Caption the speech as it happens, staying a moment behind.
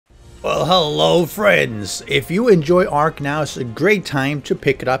Well, hello friends! If you enjoy ARK now, it's a great time to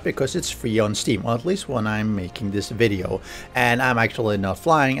pick it up because it's free on Steam, or at least when I'm making this video. And I'm actually not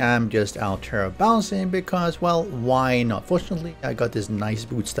flying, I'm just out here bouncing because, well, why not? Fortunately, I got this nice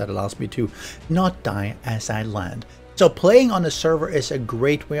boots that allows me to not die as I land. So playing on a server is a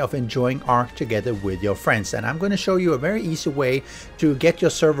great way of enjoying ARK together with your friends, and I'm going to show you a very easy way to get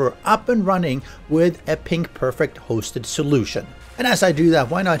your server up and running with a Pink Perfect hosted solution. And as I do that,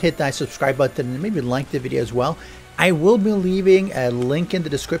 why not hit that subscribe button and maybe like the video as well. I will be leaving a link in the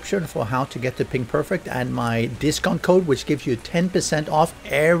description for how to get to Pink Perfect and my discount code, which gives you 10% off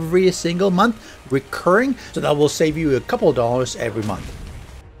every single month recurring, so that will save you a couple of dollars every month.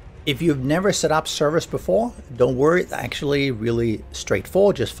 If you've never set up servers before, don't worry, it's actually really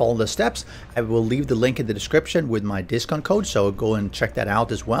straightforward. Just follow the steps. I will leave the link in the description with my discount code, so go and check that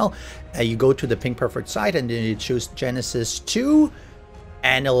out as well. You go to the Pink Perfect site and then you choose Genesis 2,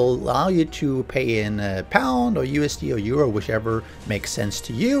 and it'll allow you to pay in pound or USD or euro, whichever makes sense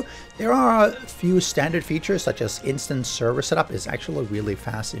to you. There are a few standard features such as instant server setup. Is actually really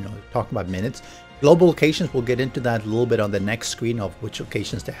fast, talking about minutes. Global locations, we'll get into that a little bit on the next screen of which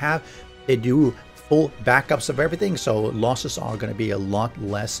locations to have. They do full backups of everything, so losses are going to be a lot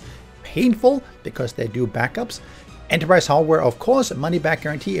less painful because they do backups. Enterprise hardware, of course, money back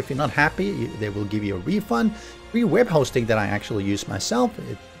guarantee. If you're not happy, they will give you a refund. Free web hosting that I actually use myself.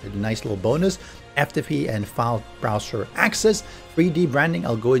 It's a nice little bonus. FTP and file browser access. Free debranding,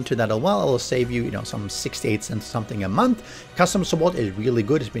 I'll go into that as well. It'll save you, some 68 cents something a month. Customer support is really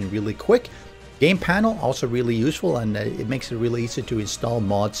good. It's been really quick. Game panel, also really useful, and it makes it really easy to install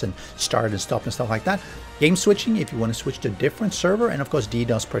mods and start and stop and stuff like that. Game switching, if you want to switch to a different server, and of course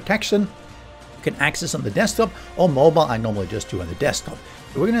DDoS protection. You can access on the desktop or mobile. I normally just do on the desktop.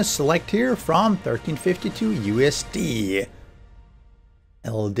 So we're going to select here from 1352 USD.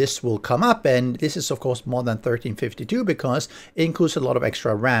 And this will come up, and this is of course more than 1352 because it includes a lot of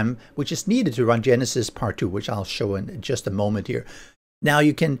extra RAM, which is needed to run Genesis Part 2, which I'll show in just a moment here. Now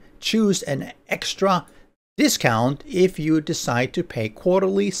you can choose an extra discount if you decide to pay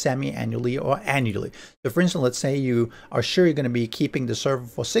quarterly, semi-annually, or annually. So for instance, let's say you are sure you're going to be keeping the server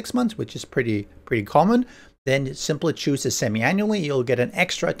for 6 months, which is pretty common. Then simply choose the semi-annually. You'll get an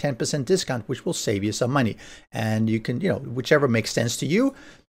extra 10% discount, which will save you some money. And you can, whichever makes sense to you.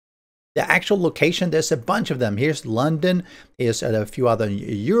 The actual location, there's a bunch of them. Here's London, here's a few other in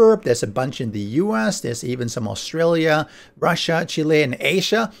Europe, there's a bunch in the US, there's even some Australia, Russia, Chile, and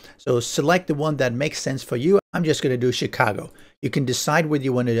Asia. So select the one that makes sense for you. I'm just going to do Chicago. You can decide whether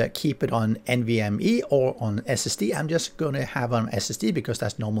you want to keep it on NVMe or on SSD. I'm just going to have on SSD because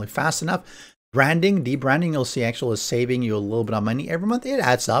that's normally fast enough. Branding, debranding, you'll see actually is saving you a little bit of money every month. It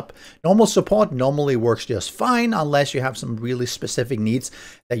adds up. Normal support normally works just fine unless you have some really specific needs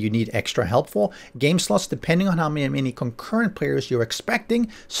that you need extra help for. Game slots, depending on how many concurrent players you're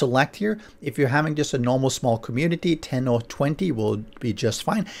expecting, select here. If you're having just a normal small community, 10 or 20 will be just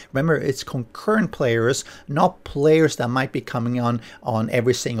fine. Remember, it's concurrent players, not players that might be coming on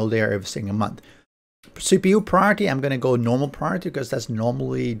every single day or every single month. CPU priority, I'm going to go normal priority because that's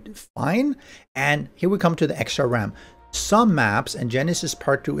normally fine. And here we come to the extra RAM. Some maps, and Genesis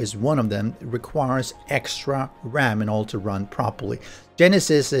Part 2 is one of them, requires extra RAM in order to run properly.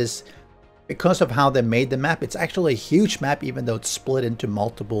 Genesis is, because of how they made the map, it's actually a huge map even though it's split into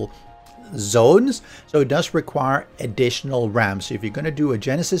multiple zones, so it does require additional RAM. So if you're going to do a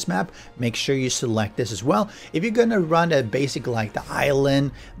Genesis map, make sure you select this as well. If you're going to run a basic like the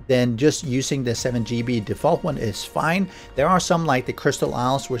island, then just using the 7 GB default one is fine. There are some like the Crystal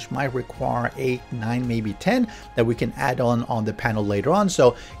Isles which might require 8, 9, maybe 10 that we can add on the panel later on.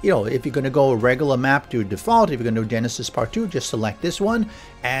 So if you're going to go a regular map to default, if you're going to do Genesis Part 2, just select this one,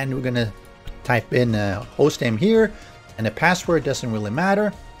 and we're going to type in a host name here, and the password doesn't really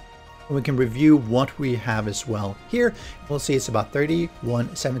matter. We can review what we have as well here. We'll see it's about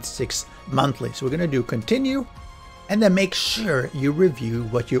 $31.76 monthly. So we're going to do continue, and then make sure you review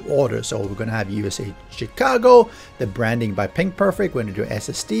what you order. So we're going to have USA Chicago, the branding by Pink Perfect. We're going to do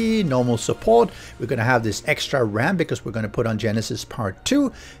SSD, normal support. We're going to have this extra RAM because we're going to put on Genesis Part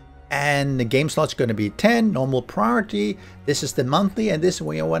 2. And the game slot's going to be 10, normal priority. This is the monthly, and this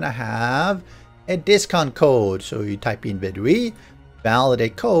we want to have a discount code. So you type in Vedui,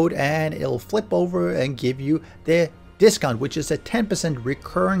 validate code, and it'll flip over and give you the discount, which is a 10%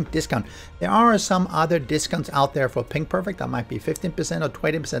 recurring discount. There are some other discounts out there for Pink Perfect that might be 15% or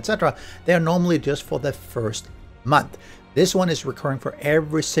 20%, etc. They're normally just for the first month. This one is recurring for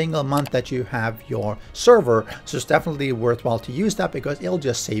every single month that you have your server, so it's definitely worthwhile to use that because it'll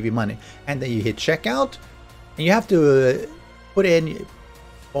just save you money. And then you hit checkout, and you have to put in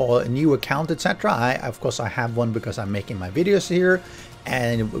or a new account, etc. Of course, I have one because I'm making my videos here,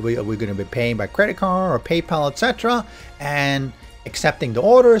 and we're going to be paying by credit card or PayPal, etc. and accepting the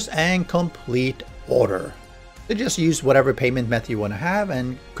orders and complete order. So just use whatever payment method you want to have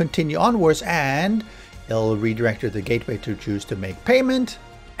and continue onwards, and it'll redirect you to the gateway to choose to make payment.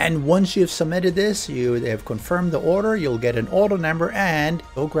 And once you've submitted this, they have confirmed the order, you'll get an order number and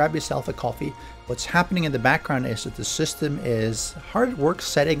go grab yourself a coffee. What's happening in the background is that the system is hard at work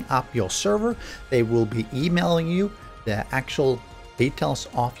setting up your server. They will be emailing you the actual details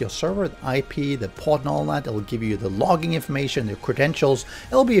of your server, the IP, the port and all that. It'll give you the logging information, the credentials.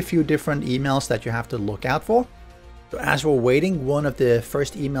 It'll be a few different emails that you have to look out for. So as we're waiting, one of the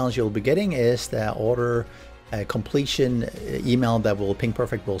first emails you'll be getting is the order completion email that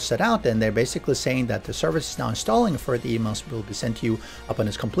PingPerfect will set out, and they're basically saying that the service is now installing. Further emails will be sent to you upon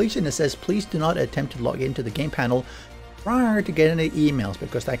its completion. It says please do not attempt to log into the game panel prior to getting the emails,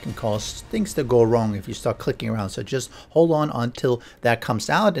 because that can cause things to go wrong if you start clicking around. So just hold on until that comes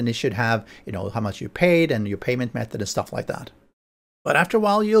out, and it should have, you know, how much you paid and your payment method and stuff like that. But after a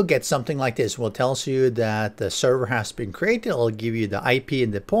while, you'll get something like this. It tells you that the server has been created. It'll give you the IP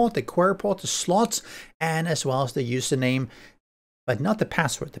and the port, the query port, the slots, and as well as the username, but not the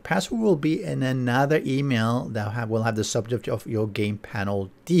password. The password will be in another email that will have the subject of your game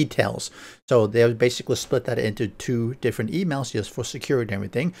panel details. So they'll basically split that into two different emails just for security and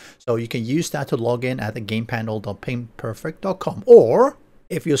everything. So you can use that to log in at the gamepanel.pingperfect.com, or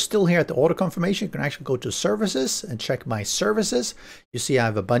if you're still here at the order confirmation, you can actually go to services and check my services. You see I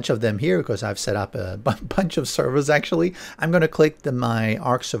have a bunch of them here because I've set up a bunch of servers actually. I'm going to click my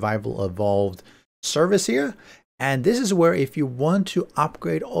ARK Survival Evolved service here. And this is where if you want to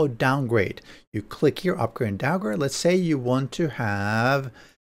upgrade or downgrade, you click here, upgrade and downgrade. Let's say you want to have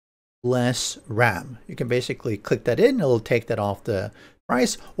less RAM. You can basically click that in. It'll take that off the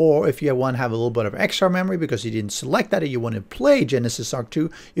price. Or if you want to have a little bit of extra memory because you didn't select that and you want to play Genesis Arc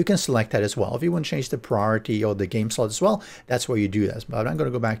 2, you can select that as well. If you want to change the priority or the game slot as well, that's where you do that. But I'm going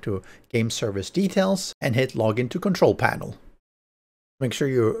to go back to game service details and hit login to control panel. Make sure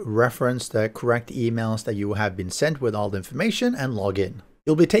you reference the correct emails that you have been sent with all the information and log in.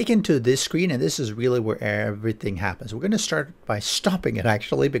 You'll be taken to this screen, and this is really where everything happens. We're going to start by stopping it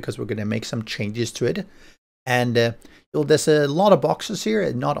actually, because we're going to make some changes to it. And there's a lot of boxes here,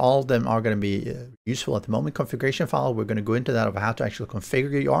 and not all of them are going to be useful at the moment. Configuration file, we're going to go into that of how to actually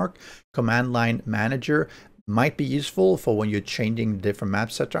configure your ARK. Command line manager might be useful for when you're changing different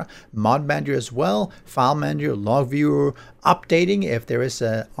maps, etc. Mod manager as well, file manager, log viewer, updating. If there is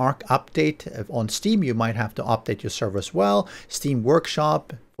an ARK update on Steam, you might have to update your server as well. Steam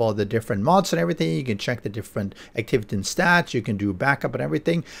Workshop for the different mods and everything. You can check the different activity and stats. You can do backup and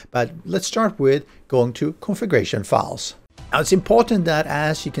everything. But let's start with going to configuration files. Now it's important that,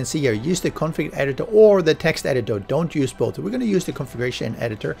 as you can see here, use the config editor or the text editor. Don't use both. We're going to use the configuration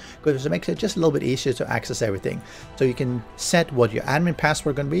editor because it makes it just a little bit easier to access everything. So you can set what your admin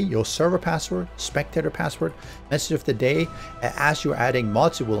password is going to be, your server password, spectator password, message of the day. As you're adding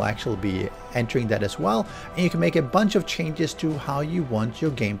mods, you will actually be entering that as well. And you can make a bunch of changes to how you want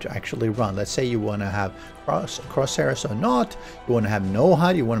your game to actually run. Let's say you want to have crosshairs or not. You want to have no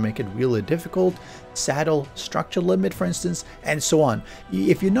HUD. You want to make it really difficult. Saddle structure limit, for instance, and so on.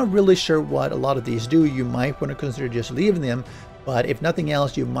 If you're not really sure what a lot of these do, you might want to consider just leaving them. But if nothing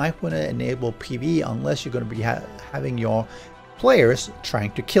else, you might want to enable PvE unless you're going to be having your players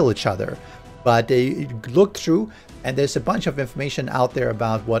trying to kill each other. But look through, and there's a bunch of information out there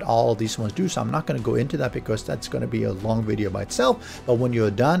about what all of these ones do, so I'm not going to go into that because that's going to be a long video by itself. But when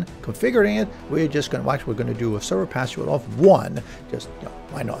you're done configuring it, we're just going to watch. We're going to do a server password of 1. Just, you know,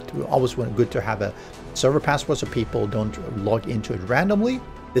 why not? We always want good to have a server password so people don't log into it randomly.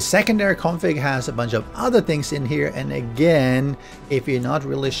 The secondary config has a bunch of other things in here, and again, if you're not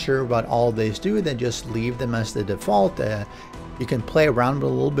really sure what all these do, then just leave them as the default. You can play around with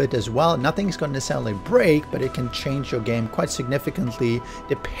a little bit as well. Nothing's going to necessarily break, but it can change your game quite significantly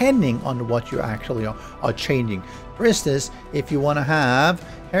depending on what you actually are changing. For instance, if you want to have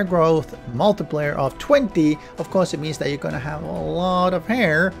hair growth multiplier of 20, of course it means that you're going to have a lot of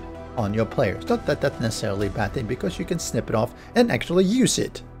hair on your players. Not that that's necessarily a bad thing, because you can snip it off and actually use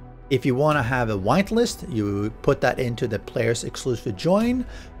it. If you want to have a whitelist, you put that into the players exclusive join,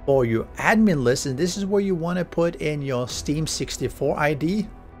 or your admin list, and this is where you want to put in your Steam 64 ID.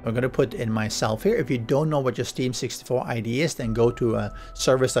 I'm going to put in myself here. If you don't know what your Steam 64 ID is, then go to a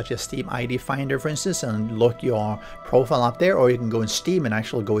service such as Steam ID Finder, for instance, and look your profile up there, or you can go in Steam and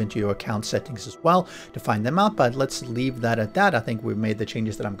actually go into your account settings as well to find them out. But let's leave that at that. I think we've made the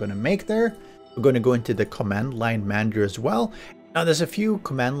changes that I'm going to make there. We're going to go into the command line manager as well. Now there's a few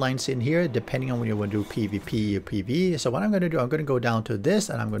command lines in here depending on when you want to do PvP or PvE. So what I'm going to do, I'm going to go down to this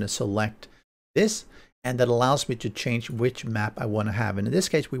and I'm going to select this, and that allows me to change which map I want to have. And in this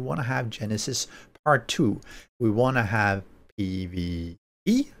case, we want to have Genesis Part 2. We want to have PvE,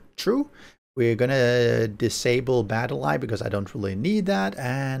 true. We're going to disable Battle Eye because I don't really need that,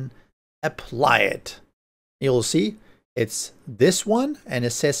 and apply it. You'll see it's this one and it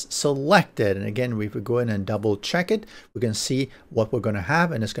says selected, and again if we go in and double check it, we can see what we're going to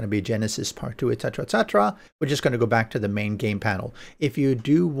have, and it's going to be Genesis Part 2, etc, etc. We're just going to go back to the main game panel. If you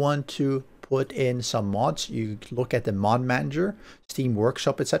do want to put in some mods, you look at the mod manager, Steam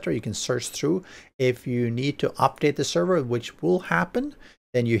Workshop, etc. You can search through. If you need to update the server, which will happen,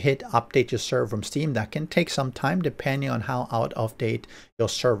 then you hit update your server from Steam. That can take some time depending on how out of date your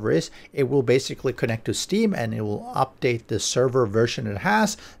server is. It will basically connect to Steam and it will update the server version it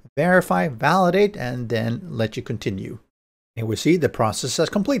has, verify, validate, and then let you continue. And we see the process has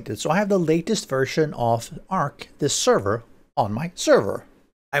completed. So I have the latest version of ARK, this server, on my server.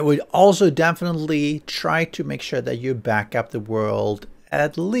 I would also definitely try to make sure that you back up the world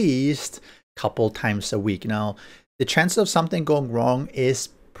at least a couple times a week. Now, the chance of something going wrong is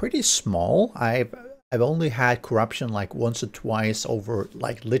pretty small. I've only had corruption like once or twice over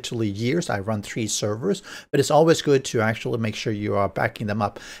like literally years. I run 3 servers, but it's always good to actually make sure you are backing them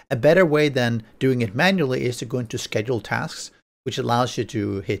up. A better way than doing it manually is to go into scheduled tasks, which allows you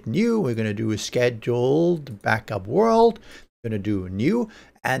to hit new. We're going to do a scheduled backup world. We're going to do new,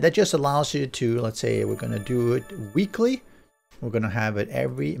 and that just allows you to, let's say we're going to do it weekly. We're going to have it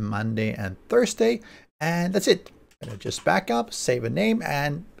every Monday and Thursday, and that's it. Gonna just back up, save a name,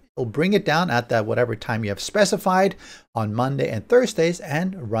 and it'll bring it down at that whatever time you have specified on Monday and Thursdays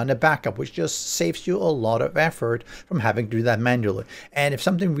and run a backup, which just saves you a lot of effort from having to do that manually. And if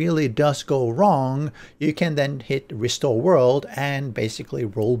something really does go wrong, you can then hit restore world and basically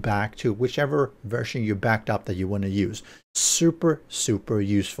roll back to whichever version you backed up that you want to use. Super, super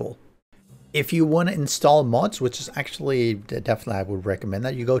useful. If you want to install mods, which is actually definitely I would recommend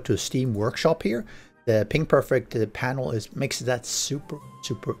that you go to Steam Workshop here. The Ping Perfect panel makes that super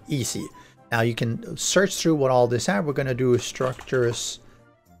easy. Now you can search through what all this have. We're going to do Structures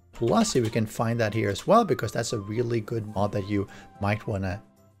Plus, if we can find that here as well, because that's a really good mod that you might want to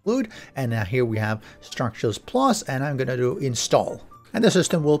include. And now here we have Structures Plus, and I'm going to do Install. And the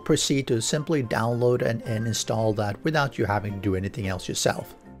system will proceed to simply download and install that without you having to do anything else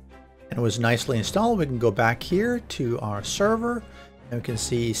yourself. And it was nicely installed. We can go back here to our server. And we can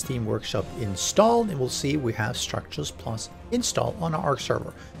see Steam Workshop installed, and we'll see we have Structures Plus installed on our ARK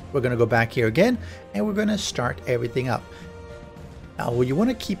server. We're going to go back here again, and we're going to start everything up. Now, what you want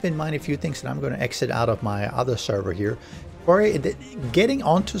to keep in mind a few things, and I'm going to exit out of my other server here. Getting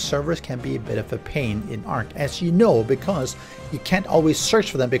onto servers can be a bit of a pain in ARK, as you know, because you can't always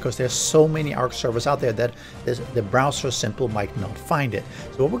search for them because there's so many ARK servers out there that the browser simply might not find it.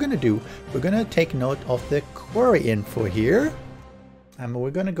 So what we're going to do, we're going to take note of the query info here. And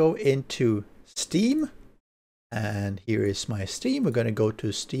we're going to go into Steam, and here is my Steam. We're going to go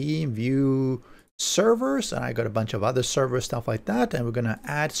to Steam, view servers, and I got a bunch of other servers, stuff like that, and we're going to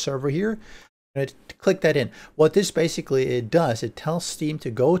add server here. I'm going to click that in. What this basically does, it tells Steam to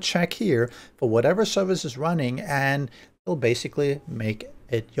go check here for whatever service is running, and it'll basically make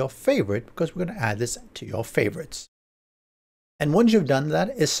it your favorite because we're going to add this to your favorites. And once you've done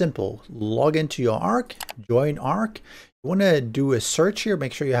that, it's simple. Log into your ARK, join ARK. You want to do a search here,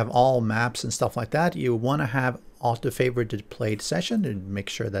 make sure you have all maps and stuff like that. You want to have auto favorite played session and make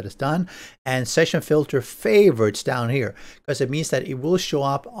sure that it's done, and session filter favorites down here, because it means that it will show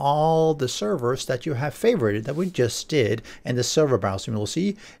up all the servers that you have favorited that we just did in the server browser. And we'll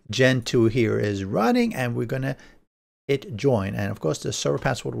see Gen 2 here is running, and we're going to hit join. And of course the server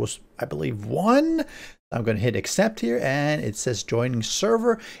password was, I believe, 1. I'm going to hit accept here, and it says joining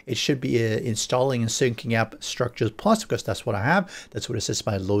server. It should be installing and syncing up Structures Plus, because that's what I have. That's what it says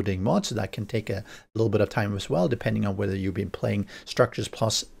by loading mods. So that can take a little bit of time as well, depending on whether you've been playing Structures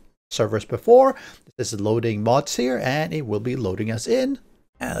Plus servers before. This is loading mods here, and it will be loading us in.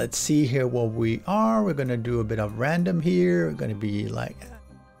 And let's see here what we are. We're going to do a bit of random here. We're going to be like,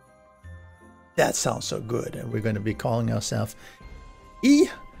 that sounds so good. And we're going to be calling ourselves E.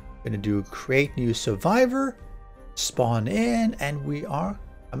 Going to do create new survivor, spawn in, and we are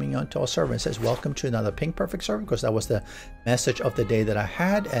coming onto our server. It says welcome to another Ping Perfect server, because that was the message of the day that I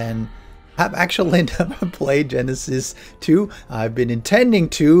had, and I've actually never played Genesis 2. I've been intending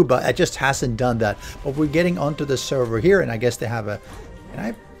to, but I just hasn't done that. But we're getting onto the server here, and I guess they have a,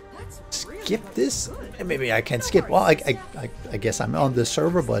 can I skip this? Maybe I can skip. Well, I guess I'm on the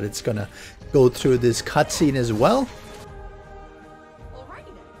server, but it's gonna go through this cutscene as well.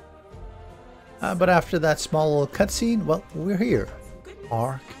 But after that small little cutscene, well, we're here.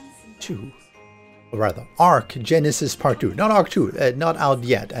 ARK 2. Or rather, ARK Genesis Part 2. Not ARK 2, not out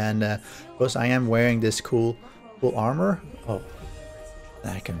yet. And because I am wearing this cool armor. Oh,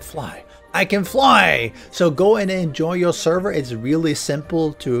 I can fly. I can fly! So go and enjoy your server. It's really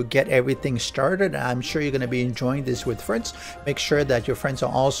simple to get everything started. I'm sure you're going to be enjoying this with friends. Make sure that your friends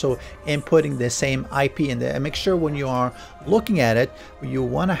are also inputting the same IP in there. And make sure when you are looking at it, you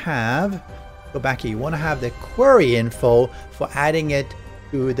want to have, go back here, you want to have the query info for adding it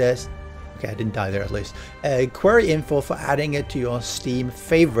to this. Okay, I didn't die there at least. Query info for adding it to your Steam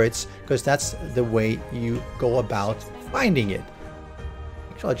favorites, because that's the way you go about finding it.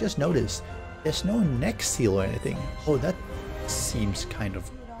 I just noticed there's no neck seal or anything. Oh, that seems kind of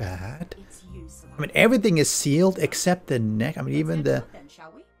bad. I mean, everything is sealed except the neck. I mean, even the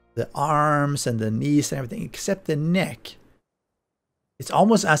arms and the knees and everything except the neck. It's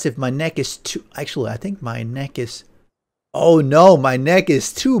almost as if my neck is too... Actually, I think my neck is... Oh no, my neck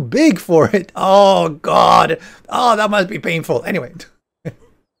is too big for it. Oh God. Oh, that must be painful. Anyway.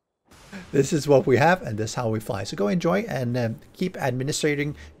 This is what we have, and this is how we fly. So go enjoy and keep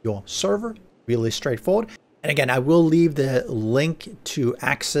administrating your server. Really straightforward. And again, I will leave the link to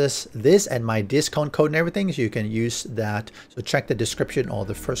access this and my discount code and everything, so you can use that. So check the description or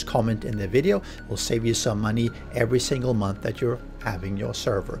the first comment in the video. It will save you some money every single month that you're having your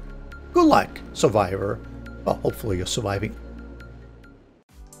server. Good luck, survivor. Well, hopefully you're surviving.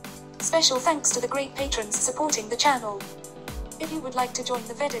 Special thanks to the great patrons supporting the channel. If you would like to join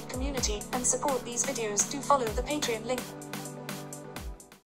the Vedui community and support these videos, do follow the Patreon link.